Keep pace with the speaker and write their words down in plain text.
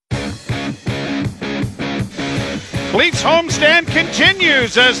Leafs homestand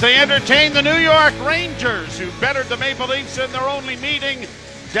continues as they entertain the New York Rangers, who bettered the Maple Leafs in their only meeting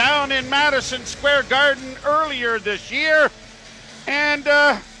down in Madison Square Garden earlier this year. And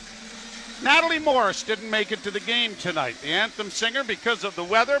Natalie Morris didn't make it to the game tonight, the anthem singer, because of the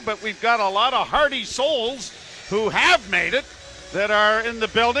weather, but we've got a lot of hardy souls who have made it that are in the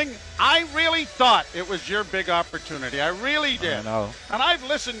building. I really thought it was your big opportunity. I really did. I know. And I've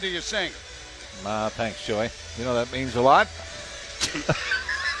listened to you sing. Thanks, Joey. You know, that means a lot.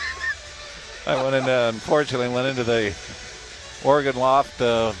 Unfortunately, went into the organ loft,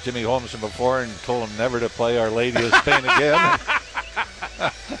 Jimmy Holmes before, and told him never to play Our Lady of Spain again.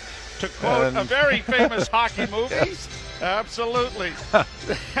 To quote a very famous hockey movie. Yes. Absolutely.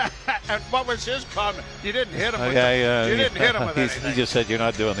 And what was his comment? You didn't hit him with you didn't hit him with anything. He just said you're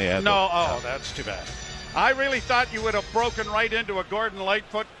not doing the anthem. No, that's too bad. I really thought you would have broken right into a Gordon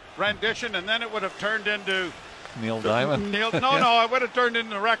Lightfoot rendition, and then it would have turned into Neil Diamond. No, it would have turned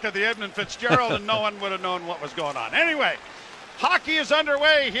into the wreck of the Edmund Fitzgerald, and no one would have known what was going on. Anyway, hockey is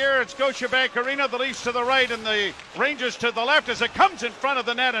underway here at Scotiabank Arena. The Leafs to the right and the Rangers to the left as it comes in front of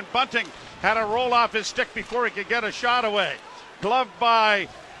the net, and Bunting had to roll off his stick before he could get a shot away. Gloved by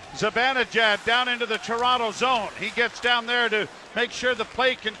Zibanejad down into the Toronto zone. He gets down there to make sure the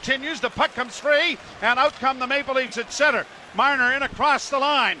play continues. The puck comes free, and out come the Maple Leafs at center. Marner in across the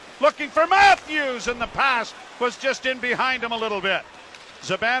line, looking for Matthews, and the pass was just in behind him a little bit.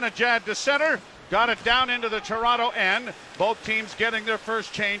 Zibanejad to center, got it down into the Toronto end. Both teams getting their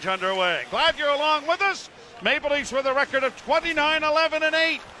first change underway. Glad you're along with us. Maple Leafs with a record of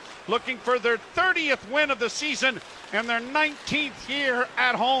 29-11-8, looking for their 30th win of the season and their 19th year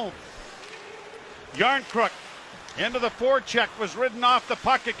at home. Yarncrook into the forecheck, was ridden off the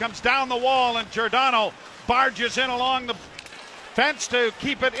puck. It comes down the wall, and Giordano barges in along the fence to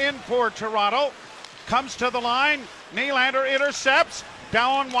keep it in for Toronto. Comes to the line. Nylander intercepts.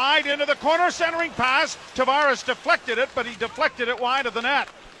 Down wide into the corner, centering pass. Tavares deflected it, but he deflected it wide of the net.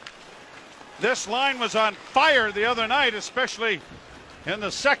 This line was on fire the other night, especially in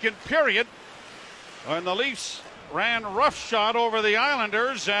the second period, when the Leafs ran roughshod over the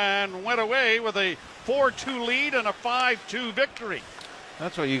Islanders and went away with a 4-2 lead and a 5-2 victory.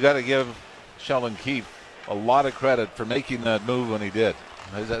 That's what you got to give Sheldon Keefe a lot of credit for making that move when he did.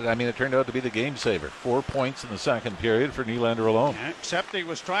 I mean, it turned out to be the game saver. 4 points in the second period for Nylander alone. Except he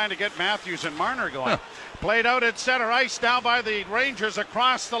was trying to get Matthews and Marner going. Played out at center ice now by the Rangers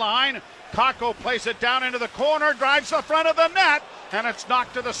across the line. Kakko plays it down into the corner, drives the front of the net, and it's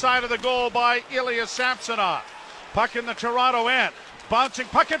knocked to the side of the goal by Ilya Samsonov. Puck in the Toronto end. Bouncing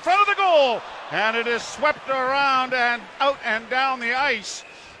puck in front of the goal, and it is swept around and out and down the ice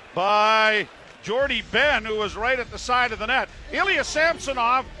by Jordy Ben, who was right at the side of the net. Ilya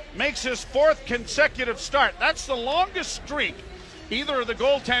Samsonov makes his fourth consecutive start. That's the longest streak either of the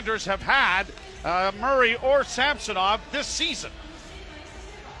goaltenders have had, Murray or Samsonov, this season.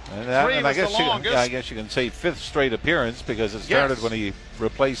 I guess you can say fifth straight appearance, because it started when he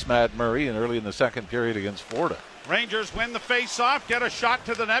replaced Matt Murray and early in the second period against Florida. Rangers win the face-off, get a shot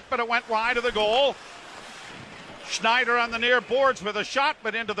to the net, but it went wide of the goal. Schneider on the near boards with a shot,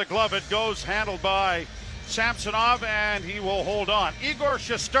 but into the glove it goes, handled by Samsonov, and he will hold on. Igor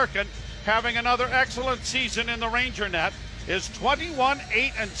Shesterkin, having another excellent season in the Ranger net, is 21-8-6,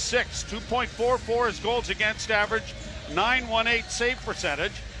 2.44 is goals against average, 918 save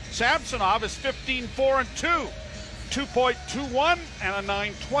percentage. Samsonov is 15-4-2, 2.21 and a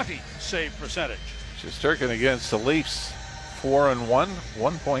 920 save percentage. Shesterkin against the Leafs, 4-1,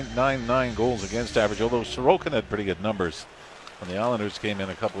 1.99 goals against average, although Sorokin had pretty good numbers when the Islanders came in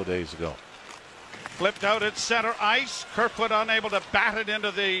a couple of days ago. Flipped out at center ice. Kerfoot unable to bat it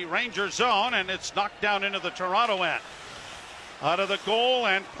into the Ranger zone, and it's knocked down into the Toronto end. Out of the goal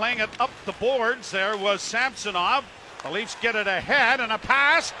and playing it up the boards, there was Samsonov. The Leafs get it ahead, and a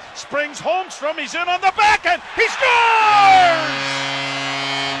pass. Springs Holmstrom. He's in on the back end. He scores!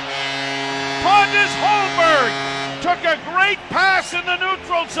 Pontus Holmberg took a great pass in the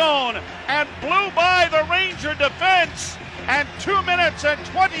neutral zone and blew by the Ranger defense. And 2 minutes and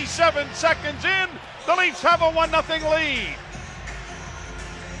 27 seconds in, the Leafs have a 1-0 lead.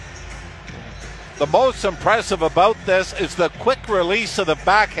 The most impressive about this is the quick release of the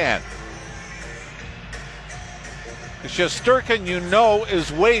backhand. Shesterkin,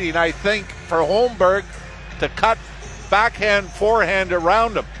 is waiting, I think, for Holmberg to cut backhand, forehand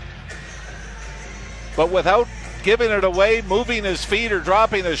around him. But without giving it away, moving his feet or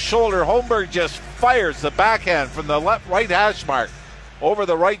dropping his shoulder, Holmberg just fires the backhand from the right hash mark over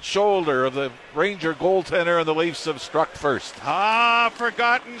the right shoulder of the Ranger goaltender, and the Leafs have struck first.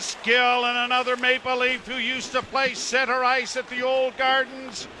 Forgotten skill, and another Maple Leaf who used to play center ice at the old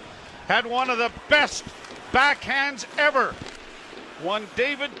Gardens. Had one of the best backhands ever. One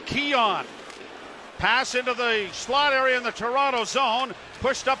David Keon. Pass into the slot area in the Toronto zone.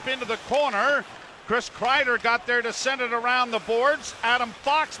 Pushed up into the corner. Chris Kreider got there to send it around the boards. Adam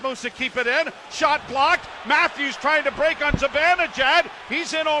Fox moves to keep it in. Shot blocked. Matthews trying to break on Zibanejad.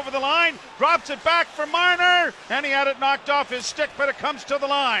 He's in over the line. Drops it back for Marner. And he had it knocked off his stick, but it comes to the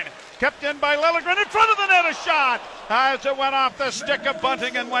line. Kept in by Liljegren. In front of the net, a shot. As it went off the stick of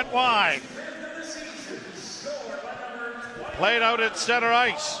Bunting and went wide. Played out at center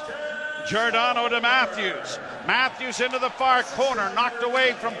ice. Giordano to Matthews. Matthews into the far corner. Knocked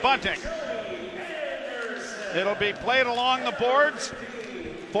away from Bunting. It'll be played along the boards.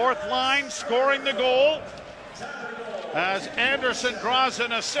 Fourth line scoring the goal as Anderson draws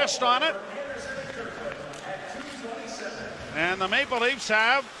an assist on it. And the Maple Leafs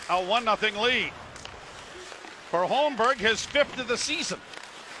have a 1-0 lead. For Holmberg, his 5th of the season.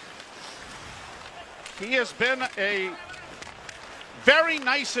 He has been a very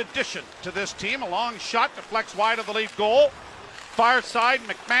nice addition to this team. A long shot deflects wide of the Leaf goal. Far side,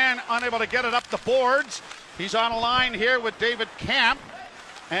 McMahon unable to get it up the boards. He's on a line here with David Camp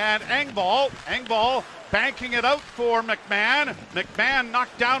and Engvall. Engvall banking it out for McMahon. McMahon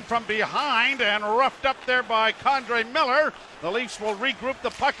knocked down from behind and roughed up there by Condre Miller. The Leafs will regroup the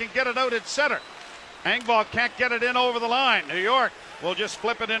puck and get it out at center. Engvall can't get it in over the line. New York will just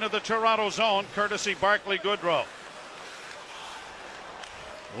flip it into the Toronto zone, courtesy Barclay Goodrow.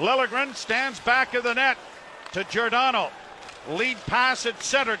 Liljegren stands back of the net to Giordano. Lead pass at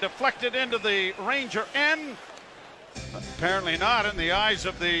center, deflected into the Ranger end. Apparently not in the eyes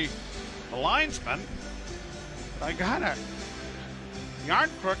of the linesman. I gotta.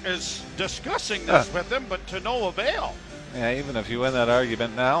 Yarncrook is discussing this with him, but to no avail. Yeah, even if you win that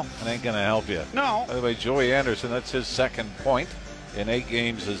argument now, it ain't going to help you. No. By the way, Joey Anderson, that's his 2nd point in 8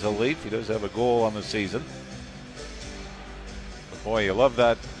 games as a Leaf. He does have a goal on the season. But boy, you love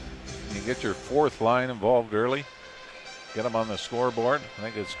that. You get your 4th line involved early. Get them on the scoreboard. I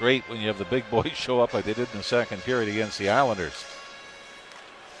think it's great when you have the big boys show up like they did in the 2nd period against the Islanders.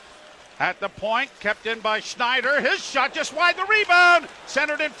 At the point, kept in by Schneider. His shot just wide, the rebound.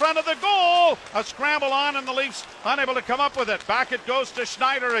 Centered in front of the goal. A scramble on, and the Leafs unable to come up with it. Back it goes to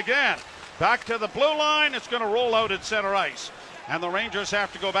Schneider again. Back to the blue line. It's going to roll out at center ice. And the Rangers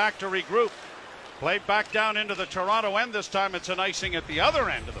have to go back to regroup. Played back down into the Toronto end. This time it's an icing at the other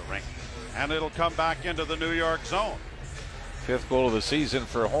end of the rink. And it'll come back into the New York zone. 5th goal of the season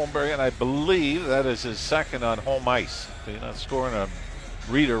for Holmberg, and I believe that is his 2nd on home ice. Did he not score in a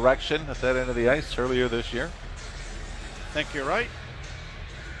redirection at that end of the ice earlier this year? Think you're right.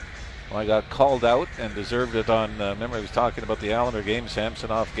 Well, I got called out and deserved it on, remember I was talking about the Islander game.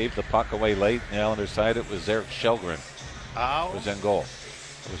 Samsonov gave the puck away late. On the Islander side, it was Eric Shelgren was in goal.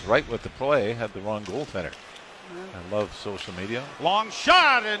 It was right with the play, had the wrong goaltender. I love social media. Long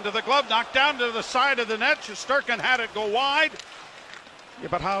shot into the glove, knocked down to the side of the net. Shesterkin had it go wide. Yeah,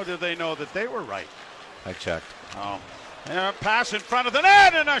 but how did they know that they were right? I checked. Oh. And a pass in front of the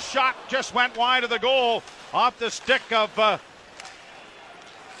net, and a shot just went wide of the goal off the stick of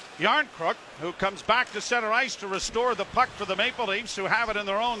Yarncrook, who comes back to center ice to restore the puck for the Maple Leafs, who have it in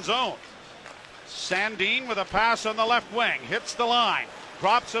their own zone. Sandin with a pass on the left wing, hits the line,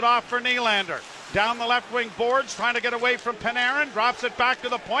 drops it off for Nylander. Down the left wing boards, trying to get away from Panarin, drops it back to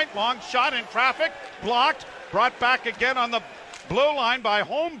the point, long shot in traffic, blocked, brought back again on the blue line by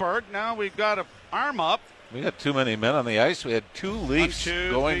Holmberg. Now we've got an arm up. We had too many men on the ice. We had 2 Leafs 1,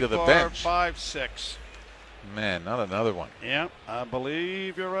 2, going 3, to the 4, bench. 5, 6. Man, not another one. Yeah, I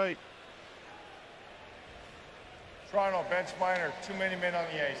believe you're right. Toronto, bench minor, too many men on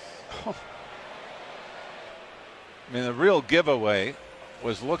the ice. I mean, the real giveaway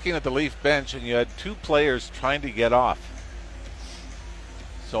was looking at the Leaf bench, and you had 2 players trying to get off.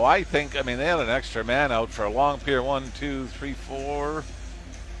 So I think, I mean, they had an extra man out for a long period. 1, 2, 3, 4.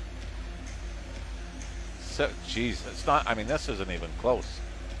 Geez, it's not, I mean, this isn't even close.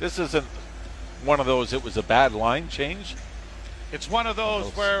 This isn't one of those, it was a bad line change. It's one of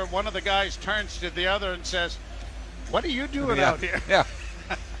those where one of the guys turns to the other and says, "What are you doing out here?" Yeah.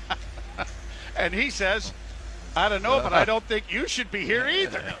 And he says, "I don't know, but I don't think you should be here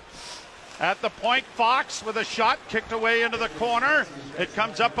either." At the point, Fox with a shot kicked away into the corner. It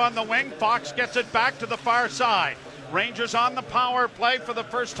comes up on the wing. Fox gets it back to the far side. Rangers on the power play for the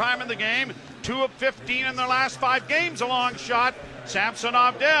first time in the game. 2 of 15 in their last 5 games. A long shot.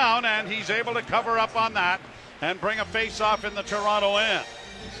 Samsonov down, and he's able to cover up on that and bring a face-off in the Toronto end.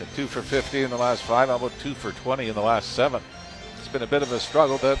 He's at 2 for 50 in the last 5, about 2 for 20 in the last 7. It's been a bit of a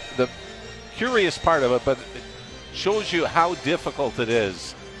struggle. The curious part of it, but it shows you how difficult it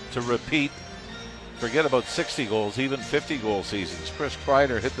is to repeat. Forget about 60 goals, even 50-goal seasons. Chris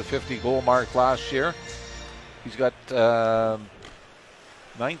Kreider hit the 50-goal mark last year. He's got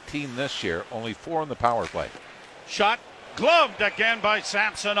 19 this year, only 4 in the power play. Shot gloved again by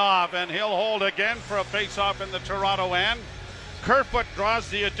Samsonov, and he'll hold again for a face-off in the Toronto end. Kerfoot draws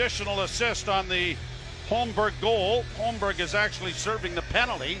the additional assist on the Holmberg goal. Holmberg is actually serving the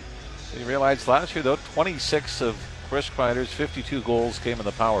penalty. You realize last year, though, 26 of Chris Kreider's 52 goals came in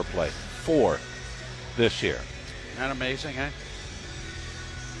the power play. 4 this year. Isn't that amazing, eh?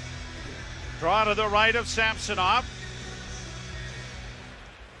 Draw to the right of Samsonov.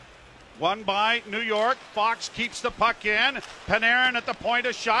 Won by New York. Fox keeps the puck in. Panarin at the point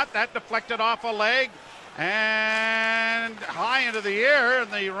of shot. That deflected off a leg and high into the air,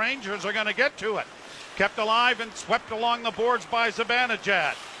 and the Rangers are going to get to it. Kept alive and swept along the boards by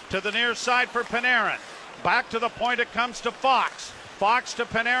Zibanejad. To the near side for Panarin. Back to the point it comes to Fox. Fox to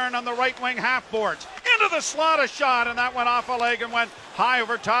Panarin on the right wing half boards. Into the slot a shot, and that went off a leg and went high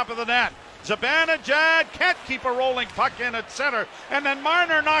over top of the net. Zibanejad can't keep a rolling puck in at center, and then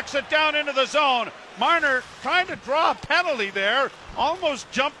Marner knocks it down into the zone. Marner trying to draw a penalty there,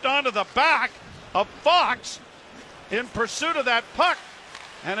 almost jumped onto the back of Fox in pursuit of that puck,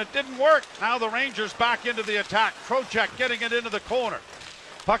 and it didn't work. Now the Rangers back into the attack. Trocheck getting it into the corner.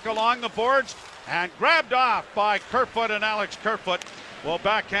 Puck along the boards and grabbed off by Kerfoot, and Alex Kerfoot will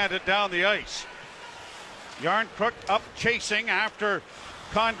backhand it down the ice. Yarncrook up chasing after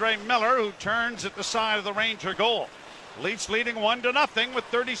Condre Miller, who turns at the side of the Ranger goal. Leafs leading 1-0 with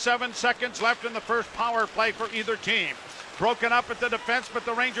 37 seconds left in the first power play for either team. Broken up at the defense, but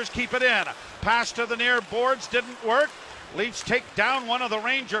the Rangers keep it in. Pass to the near boards didn't work. Leafs take down one of the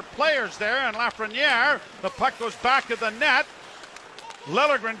Ranger players there, and Lafreniere. The puck goes back of the net.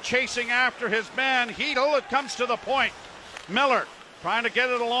 Liljegren chasing after his man Hedl. It comes to the point. Miller trying to get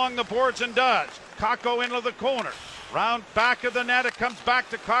it along the boards and does. Kakko into the corner. Round back of the net. It comes back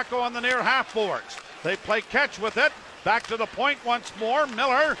to Kakko on the near half boards. They play catch with it. Back to the point once more.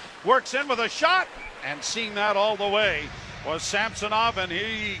 Miller works in with a shot, and seeing that all the way was Samsonov, and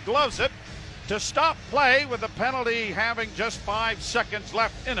he gloves it to stop play with the penalty having just 5 seconds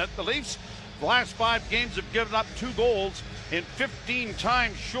left in it. The Leafs, the last 5 games, have given up 2 goals in 15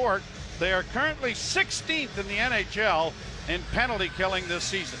 times short. They are currently 16th in the NHL in penalty killing this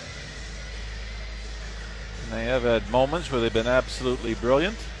season. And they have had moments where they've been absolutely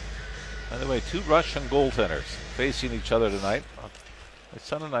brilliant. By the way, 2 Russian goaltenders facing each other tonight. My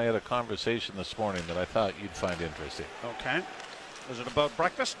son and I had a conversation this morning that I thought you'd find interesting. Okay. Was it about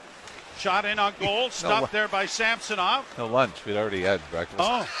breakfast? Shot in on goal, stopped there by Samsonov. No lunch. We'd already had breakfast.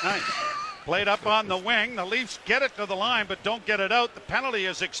 Oh, nice. Played up on the wing. The Leafs get it to the line, but don't get it out. The penalty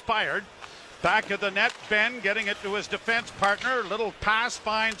has expired. Back of the net, Ben getting it to his defense partner. Little pass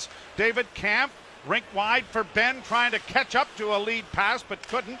finds David Kampf. Rink wide for Ben, trying to catch up to a lead pass, but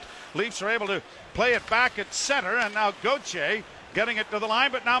couldn't. Leafs are able to play it back at center, and now Gauthier getting it to the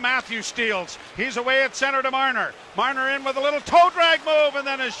line, but now Matthews steals. He's away at center to Marner. Marner in with a little toe drag move, and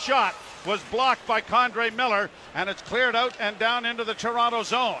then his shot was blocked by Condre Miller, and it's cleared out and down into the Toronto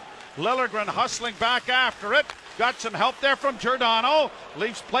zone. Liljegren hustling back after it. Got some help there from Giordano.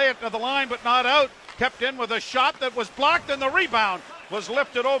 Leafs play it to the line, but not out. Kept in with a shot that was blocked, and the rebound was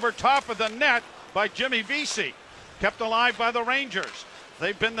lifted over top of the net by Jimmy Vesey. Kept alive by the Rangers.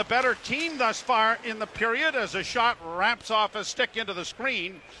 They've been the better team thus far in the period as a shot ramps off a stick into the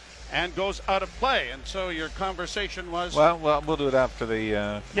screen and goes out of play. And so your conversation was? Well, we'll do it after the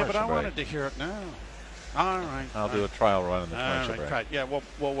yeah, but I break. wanted to hear it now. All right. I'll do a trial run in the commercial right, break. right. Yeah,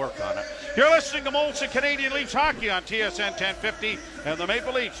 we'll work on it. You're listening to Molson Canadian Leafs Hockey on TSN 1050 and the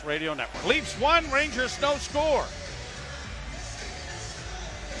Maple Leafs Radio Network. Leafs 1, Rangers no score.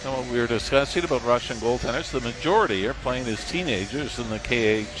 Now, what we were discussing about Russian goaltenders, the majority are playing as teenagers in the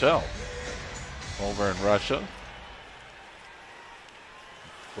KHL. Over in Russia,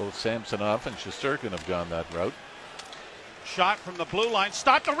 both Samsonov and Shesterkin have gone that route. Shot from the blue line.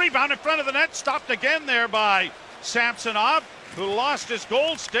 Stopped the rebound in front of the net. Stopped again there by Samsonov, who lost his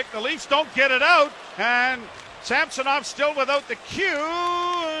goal stick. The Leafs don't get it out, and Samsonov still without the cue.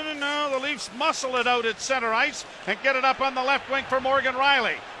 And now the Leafs muscle it out at center ice and get it up on the left wing for Morgan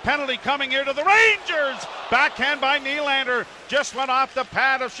Riley. Penalty coming here to the Rangers. Backhand by Nylander. Just went off the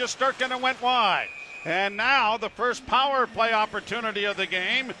pad of Shesterkin and went wide. And now the first power play opportunity of the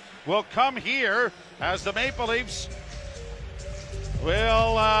game will come here as the Maple Leafs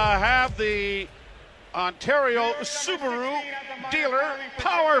will have the Ontario Subaru Dealer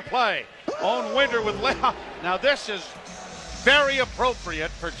power play. Owen Winter with now this is very appropriate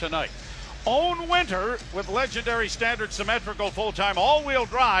for tonight. Owen Winter with legendary standard symmetrical full-time all-wheel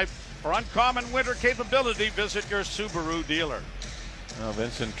drive. For uncommon winter capability, visit your Subaru dealer. Well,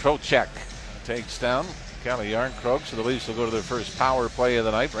 Vincent Trocheck takes down Calle Järnkrok, so the Leafs will go to their first power play of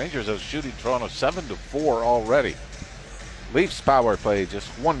the night. Rangers are shooting Toronto 7-4 already. Leafs power play just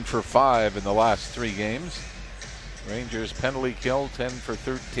 1 for 5 in the last 3 games. Rangers penalty kill 10 for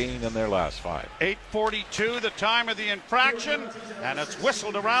 13 in their last 5. 8:42 the time of the infraction, and it's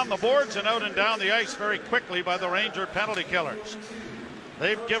whistled around the boards and out and down the ice very quickly by the Ranger penalty killers.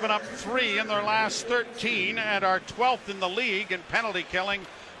 They've given up 3 in their last 13 and are 12th in the league in penalty killing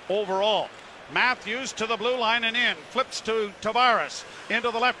overall. Matthews to the blue line and in. Flips to Tavares.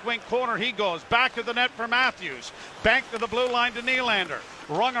 Into the left wing corner he goes. Back to the net for Matthews. Bank to the blue line to Nylander.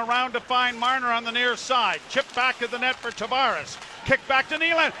 Rung around to find Marner on the near side. Chip back to the net for Tavares. Kick back to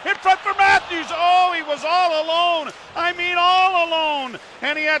Nylander. In front for Matthews. Oh, he was all alone. I mean all alone.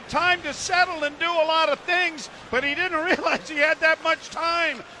 And he had time to settle and do a lot of things, but he didn't realize he had that much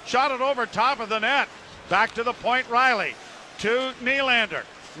time. Shot it over top of the net. Back to the point, Riley. To Nylander.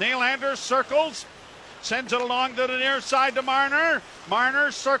 Nylander circles, sends it along to the near side to Marner.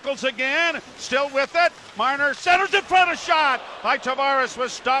 Marner circles again, still with it. Marner centers in front of shot by Tavares,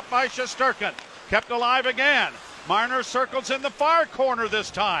 was stopped by Shesterkin. Kept alive again. Marner circles in the far corner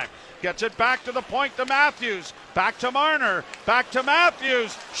this time. Gets it back to the point to Matthews. Back to Marner. Back to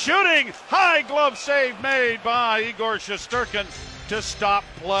Matthews. Shooting. High glove save made by Igor Shesterkin to stop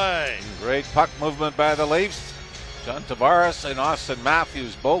play. Great puck movement by the Leafs. John Tavares and Austin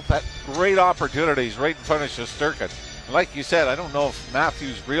Matthews both had great opportunities right in front of Shesterkin. Like you said, I don't know if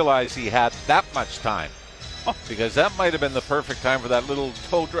Matthews realized he had that much time, because that might have been the perfect time for that little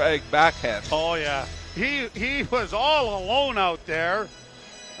toe drag backhand. Oh, yeah. He was all alone out there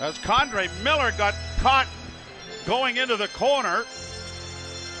as Condre Miller got caught going into the corner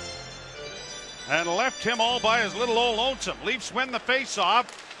and left him all by his little old lonesome. Leafs win the faceoff.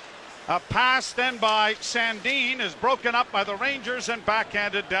 A pass then by Sandin is broken up by the Rangers and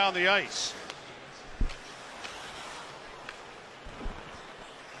backhanded down the ice.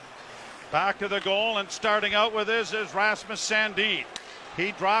 Back to the goal and starting out with is Rasmus Sandin.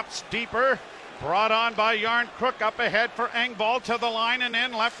 He drops deeper, brought on by Järnkrok up ahead for Engvall to the line and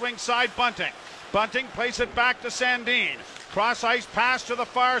in left wing side Bunting. Bunting plays it back to Sandin. Cross ice pass to the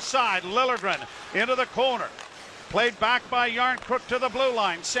far side. Liljegren into the corner. Played back by Järnkrok to the blue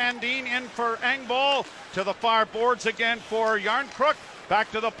line. Sandin in for Engvall. To the far boards again for Järnkrok. Back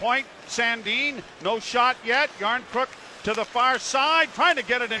to the point. Sandin, no shot yet. Järnkrok to the far side. Trying to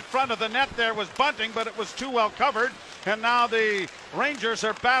get it in front of the net there was Bunting, but it was too well covered. And now the Rangers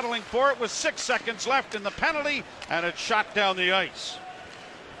are battling for it with 6 seconds left in the penalty, and it's shot down the ice.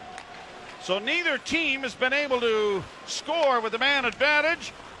 So neither team has been able to score with the man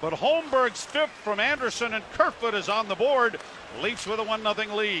advantage. But Holmberg's 5th from Anderson and Kerfoot is on the board. Leafs with a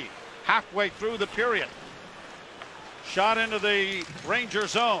 1-0 lead. Halfway through the period. Shot into the Ranger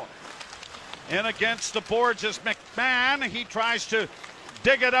zone. In against the boards is McMahon. He tries to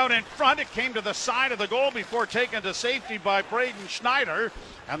dig it out in front. It came to the side of the goal before taken to safety by Braden Schneider.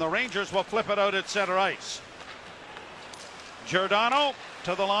 And the Rangers will flip it out at center ice. Giordano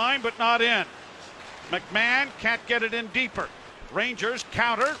to the line, but not in. McMahon can't get it in deeper. Rangers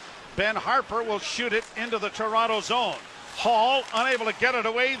counter. Ben Harper will shoot it into the Toronto zone. Hall unable to get it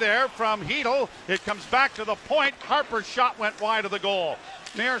away there from Hedl. It comes back to the point. Harper's shot went wide of the goal.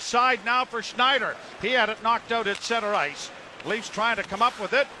 Near side now for Schneider. He had it knocked out at center ice. Leafs trying to come up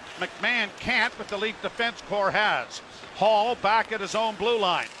with it. McMahon can't, but the Leaf defense corps has. Hall back at his own blue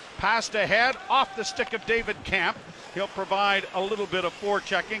line. Passed ahead off the stick of David Kampf. He'll provide a little bit of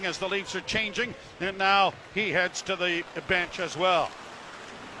forechecking as the Leafs are changing, and now he heads to the bench as well.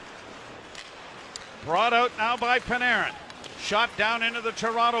 Brought out now by Panarin. Shot down into the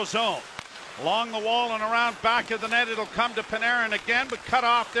Toronto zone. Along the wall and around back of the net, it'll come to Panarin again, but cut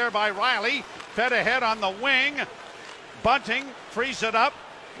off there by Riley. Fed ahead on the wing. Bunting frees it up.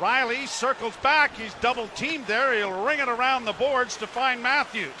 Riley circles back. He's double teamed there. He'll ring it around the boards to find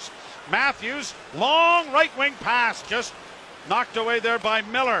Matthews. Matthews, long right wing pass, just knocked away there by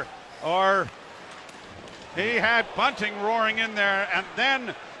Miller. Or he had Bunting roaring in there, and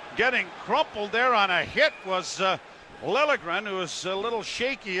then getting crumpled there on a hit was Liljegren, who is a little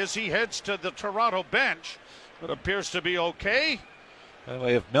shaky as he heads to the Toronto bench, but appears to be okay. By the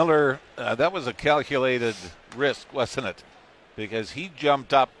way, if Miller, that was a calculated risk, wasn't it? because he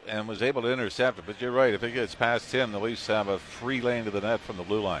jumped up and was able to intercept it. But you're right, if it gets past him, the Leafs have a free lane to the net from the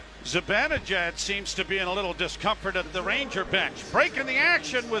blue line. Zibanejad seems to be in a little discomfort at the Ranger bench. Breaking the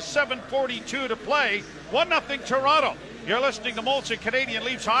action with 7:42 to play. 1-0 Toronto. You're listening to Molson Canadian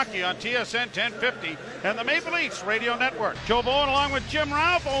Leafs Hockey on TSN 1050 and the Maple Leafs Radio Network. Joe Bowen along with Jim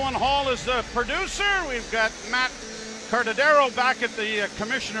Ralph. Owen Hall is the producer. We've got Matt Cardadero back at the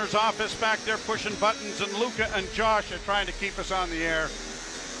commissioner's office back there pushing buttons, and Luca and Josh are trying to keep us on the air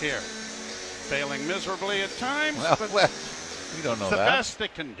here. Failing miserably at times, but Well, we don't know it's the that. best they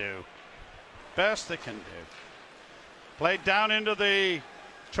can do. Best they can do. Played down into the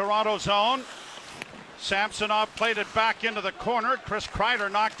Toronto zone. Samsonov played it back into the corner. Chris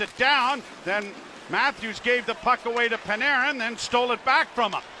Kreider knocked it down. Then Matthews gave the puck away to Panarin, then stole it back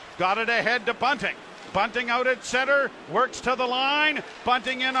from him. Got it ahead to Bunting. Bunting out at center, works to the line.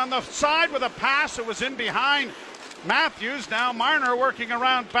 Bunting in on the side with a pass. It was in behind Matthews. Now Marner working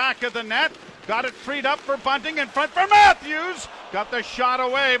around back of the net. Got it freed up for Bunting, in front for Matthews. Got the shot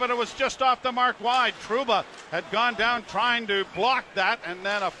away, but it was just off the mark wide. Trouba had gone down trying to block that, and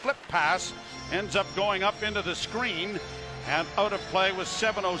then a flip pass ends up going up into the screen and out of play with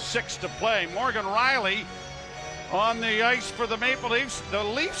 7:06 to play. Morgan Riley on the ice for the Maple Leafs. The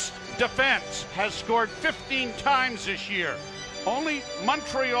Leafs defense has scored 15 times this year. Only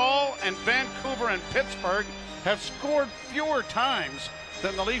Montreal and Vancouver and Pittsburgh have scored fewer times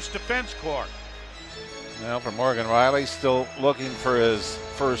than the Leafs defense corps. Well, for Morgan Riley, still looking for his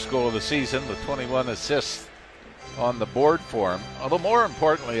first goal of the season, the 21 assists on the board for him. Although more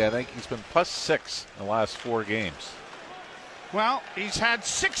importantly, I think he's been +6 in the last 4 games. Well, he's had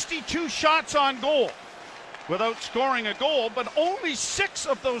 62 shots on goal without scoring a goal, but only 6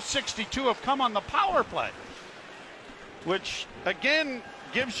 of those 62 have come on the power play, which again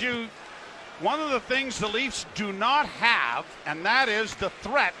gives you one of the things the Leafs do not have, and that is the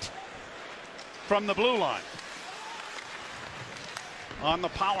threat from the blue line. On the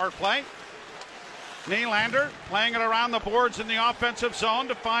power play, Nylander playing it around the boards in the offensive zone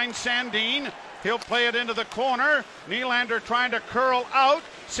to find Sandin. He'll play it into the corner. Nylander trying to curl out.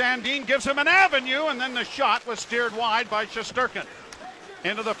 Sandin gives him an avenue, and then the shot was steered wide by Shesterkin.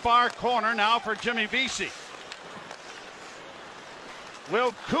 Into the far corner now for Jimmy Vesey.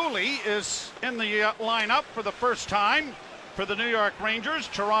 Will Cooley is in the lineup for the first time for the New York Rangers.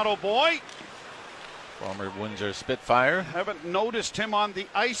 Toronto boy. Former Windsor Spitfire. Haven't noticed him on the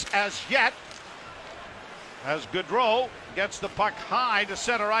ice as yet. As Gaudreau gets the puck high to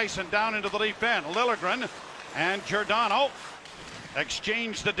center ice and down into the Leaf end. Liljegren and Giordano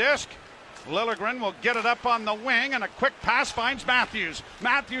exchange the disc. Liljegren will get it up on the wing, and a quick pass finds Matthews.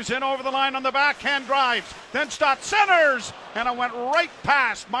 Matthews in over the line on the backhand drives. Then Stott centers, and it went right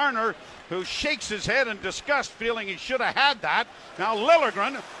past Marner, who shakes his head in disgust, feeling he should have had that. Now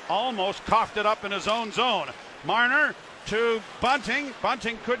Liljegren almost coughed it up in his own zone. Marner to Bunting.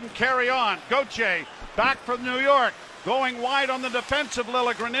 Bunting couldn't carry on. Gauthier back from New York, going wide on the defensive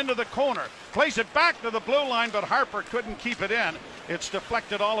Liljegren into the corner. Plays it back to the blue line, but Harper couldn't keep it in. It's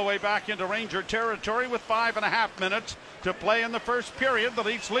deflected all the way back into Ranger territory with 5.5 minutes to play in the first period. The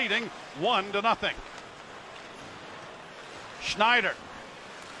Leafs leading 1-0. Schneider,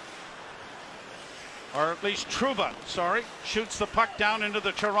 or at least Trouba, shoots the puck down into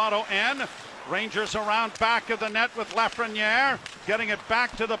the Toronto end. Rangers around back of the net with Lafreniere, getting it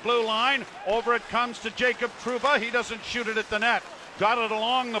back to the blue line. Over it comes to Jacob Trouba. He doesn't shoot it at the net. Got it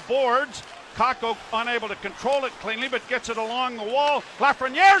along the boards. Kakko unable to control it cleanly, but gets it along the wall.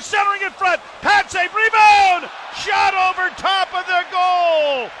 Lafreniere centering in front. Pad save, rebound! Shot over top of the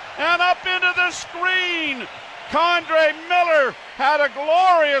goal and up into the screen. Condre Miller had a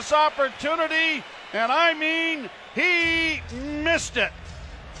glorious opportunity, and I mean, he missed it.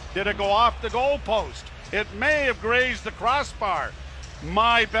 Did it go off the goalpost? It may have grazed the crossbar.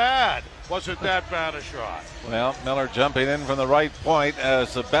 My bad. Wasn't that bad a shot? Well, Miller jumping in from the right point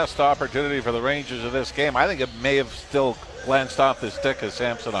as the best opportunity for the Rangers of this game. I think it may have still glanced off the stick of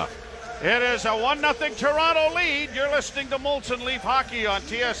Samsonov. It is a 1-0 Toronto lead. You're listening to Molson Leaf Hockey on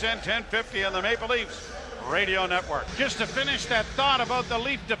TSN 1050 and the Maple Leafs Radio Network. Just to finish that thought about the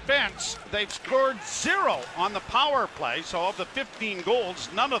Leaf defense, they've scored 0 on the power play, so of the 15 goals,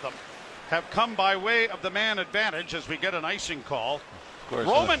 none of them have come by way of the man advantage as we get an icing call.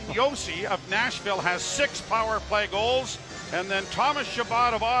 Roman Josi of Nashville has 6 power play goals, and then Thomas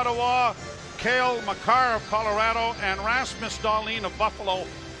Chabot of Ottawa, Cale Makar of Colorado, and Rasmus Dahlin of Buffalo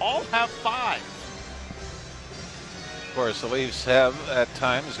all have 5. Of course, the Leafs have at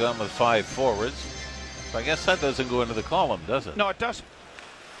times gone with 5 forwards. So I guess that doesn't go into the column, does it? No, it doesn't.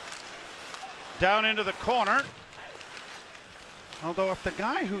 Down into the corner. Although if the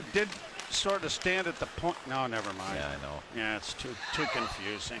guy who did sort of stand at the point, no, never mind. Yeah, I know. Yeah, it's too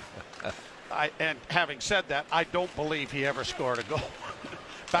confusing. And having said that, I don't believe he ever scored a goal.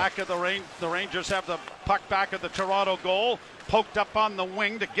 Back of the Rangers have the puck back at the Toronto goal, poked up on the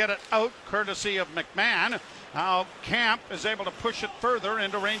wing to get it out, courtesy of McMahon. Now Camp is able to push it further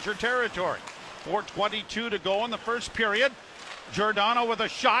into Ranger territory. 4:22 to go in the first period. Giordano with a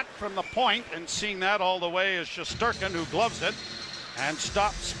shot from the point, and seeing that all the way is Shesterkin, who gloves it and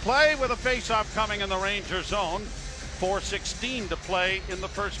stops play with a face-off coming in the Ranger zone. 4:16 to play in the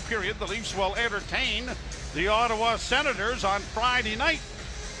first period. The Leafs will entertain the Ottawa Senators on Friday night.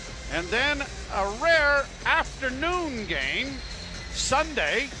 And then a rare afternoon game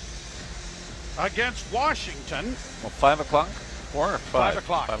Sunday against Washington. Well, 5 o'clock? 4 or 5? 5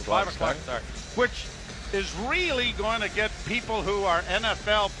 o'clock. 5 o'clock. Sorry. Which is really going to get people who are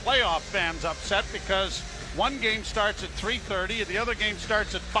NFL playoff fans upset, because one game starts at 3:30 and the other game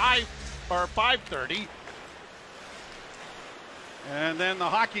starts at 5 or 5:30. And then the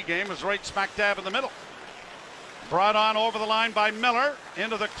hockey game is right smack dab in the middle. Brought on over the line by Miller.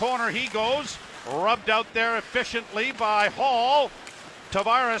 Into the corner he goes. Rubbed out there efficiently by Hall.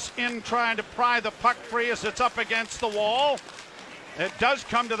 Tavares in trying to pry the puck free as it's up against the wall. It does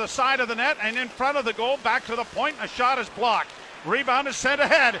come to the side of the net and in front of the goal. Back to the point. A shot is blocked. Rebound is sent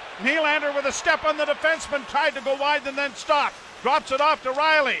ahead. Nylander with a step on the defenseman. Tried to go wide and then stopped. Drops it off to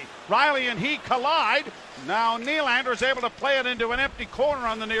Riley. Riley and he collide. Now Nylander is able to play it into an empty corner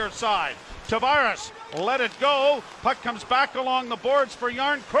on the near side. Tavares let it go. Puck comes back along the boards for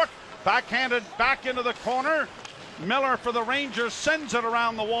Yarncrook. Backhanded back into the corner. Miller for the Rangers sends it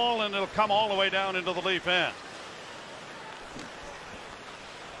around the wall, and it'll come all the way down into the Leaf end.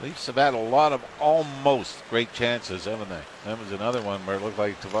 Leafs have had a lot of almost great chances, haven't they? That was another one where it looked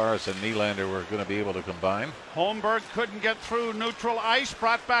like Tavares and Nylander were going to be able to combine. Holmberg couldn't get through neutral ice.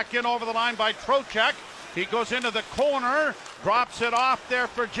 Brought back in over the line by Trocheck. He goes into the corner, drops it off there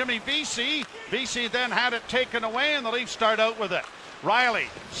for Jimmy Vesey. Vesey then had it taken away, and the Leafs start out with it. Riley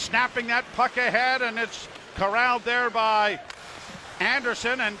snapping that puck ahead, and it's corralled there by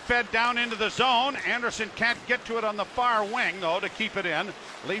Anderson and fed down into the zone. Anderson can't get to it on the far wing, though, to keep it in.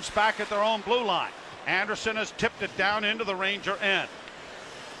 Leafs back at their own blue line. Anderson has tipped it down into the Ranger end.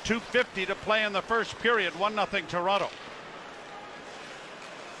 2:50 to play in the first period. 1-0 Toronto.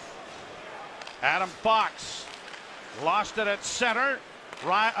 Adam Fox lost it at center.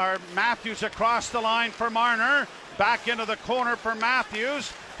 Matthews across the line for Marner. Back into the corner for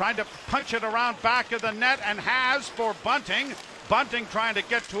Matthews. Trying to punch it around back of the net, and has for Bunting. Bunting trying to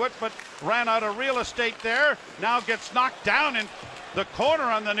get to it, but ran out of real estate there. Now gets knocked down in the corner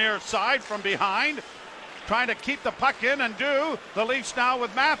on the near side from behind. Trying to keep the puck in and do. The Leafs now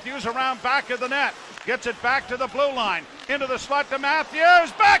with Matthews around back of the net. Gets it back to the blue line. Into the slot to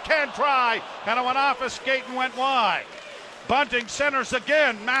Matthews. Backhand try. And it went off a skate and went wide. Bunting centers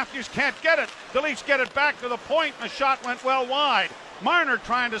again. Matthews can't get it. The Leafs get it back to the point, and the shot went well wide. Marner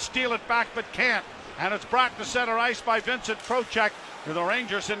trying to steal it back but can't. And it's brought to center ice by Vincent Trocheck. The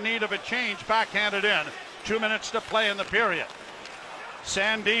Rangers in need of a change. Backhanded in. 2 minutes to play in the period.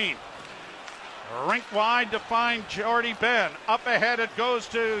 Sandin. Rink wide to find Jordy Ben. Up ahead it goes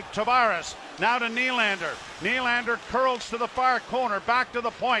to Tavares. Now to Nylander. Nylander curls to the far corner. Back to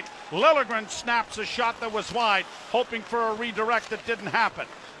the point. Liljegren snaps a shot that was wide, hoping for a redirect that didn't happen.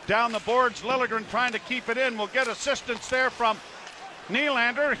 Down the boards, Liljegren trying to keep it in. Will get assistance there from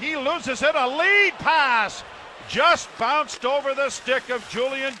Nylander. He loses it. A lead pass. Just bounced over the stick of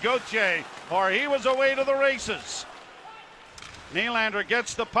Julien Gauthier, or he was away to the races. Nylander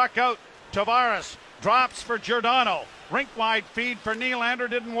gets the puck out. Tavares drops for Giordano. Rink wide feed for Nylander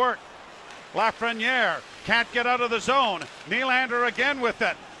didn't work. Lafreniere can't get out of the zone. Nylander again with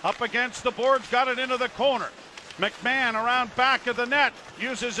it. Up against the boards, got it into the corner. McMahon around back of the net.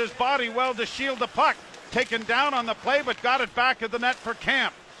 Uses his body well to shield the puck. Taken down on the play, but got it back of the net for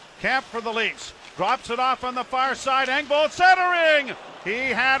Camp. Camp for the Leafs. Drops it off on the far side. Engvall centering. He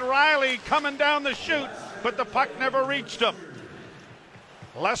had Riley coming down the chute, but the puck never reached him.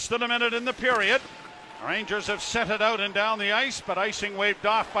 Less than a minute in the period. Rangers have sent it out and down the ice, but icing waved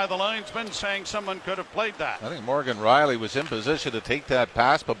off by the linesman, saying someone could have played that. I think Morgan Riley was in position to take that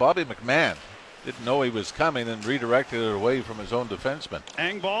pass, but Bobby McMahon didn't know he was coming and redirected it away from his own defenseman.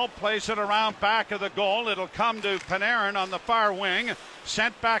 Engvall plays it around back of the goal. It'll come to Panarin on the far wing.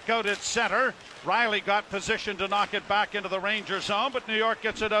 Sent back out at center. Riley got position to knock it back into the Ranger zone, but New York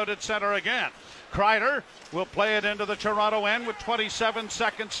gets it out at center again. Kreider will play it into the Toronto end with 27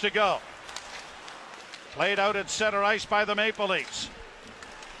 seconds to go. Played out at center ice by the Maple Leafs.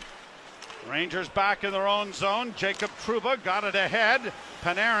 Rangers back in their own zone. Jacob Trouba got it ahead.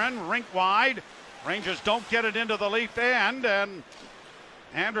 Panarin rink wide. Rangers don't get it into the Leaf end, and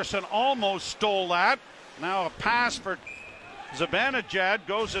Anderson almost stole that. Now a pass for Zibanejad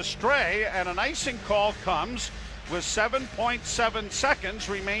goes astray, and an icing call comes with 7.7 seconds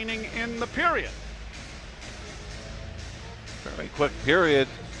remaining in the period. Fairly quick period,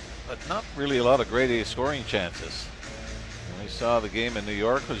 but not really a lot of grade A scoring chances. We saw the game in New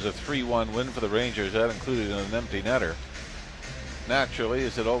York was a 3-1 win for the Rangers. That included an empty netter. Naturally,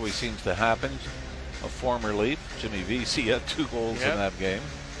 as it always seems to happen, a former Leaf, Jimmy Vesey, had 2 goals in that game.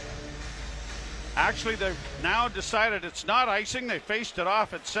 Actually, they've now decided it's not icing. They faced it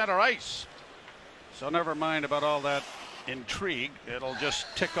off at center ice. So never mind about all that intrigue. It'll just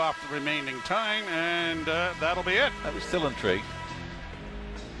tick off the remaining time, and that'll be it. I was still intrigued.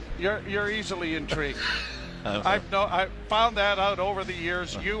 You're easily intrigued. I've found that out over the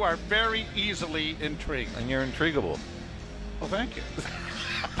years. You are very easily intrigued. And you're intriguable. Well, thank you.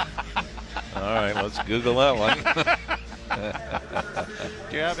 All right, let's Google that one.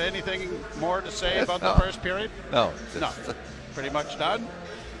 Do you have anything more to say about the first period? No. No. Pretty much done?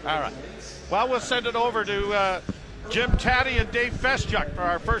 All right. Well, we'll send it over to Jim Taddy and Dave Feschuk for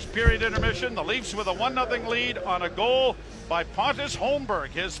our first period intermission. The Leafs with a 1-0 lead on a goal by Pontus Holmberg,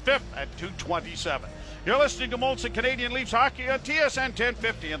 his 5th at 2:27. You're listening to Molson Canadian Leafs Hockey on TSN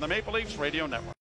 1050 and the Maple Leafs Radio Network.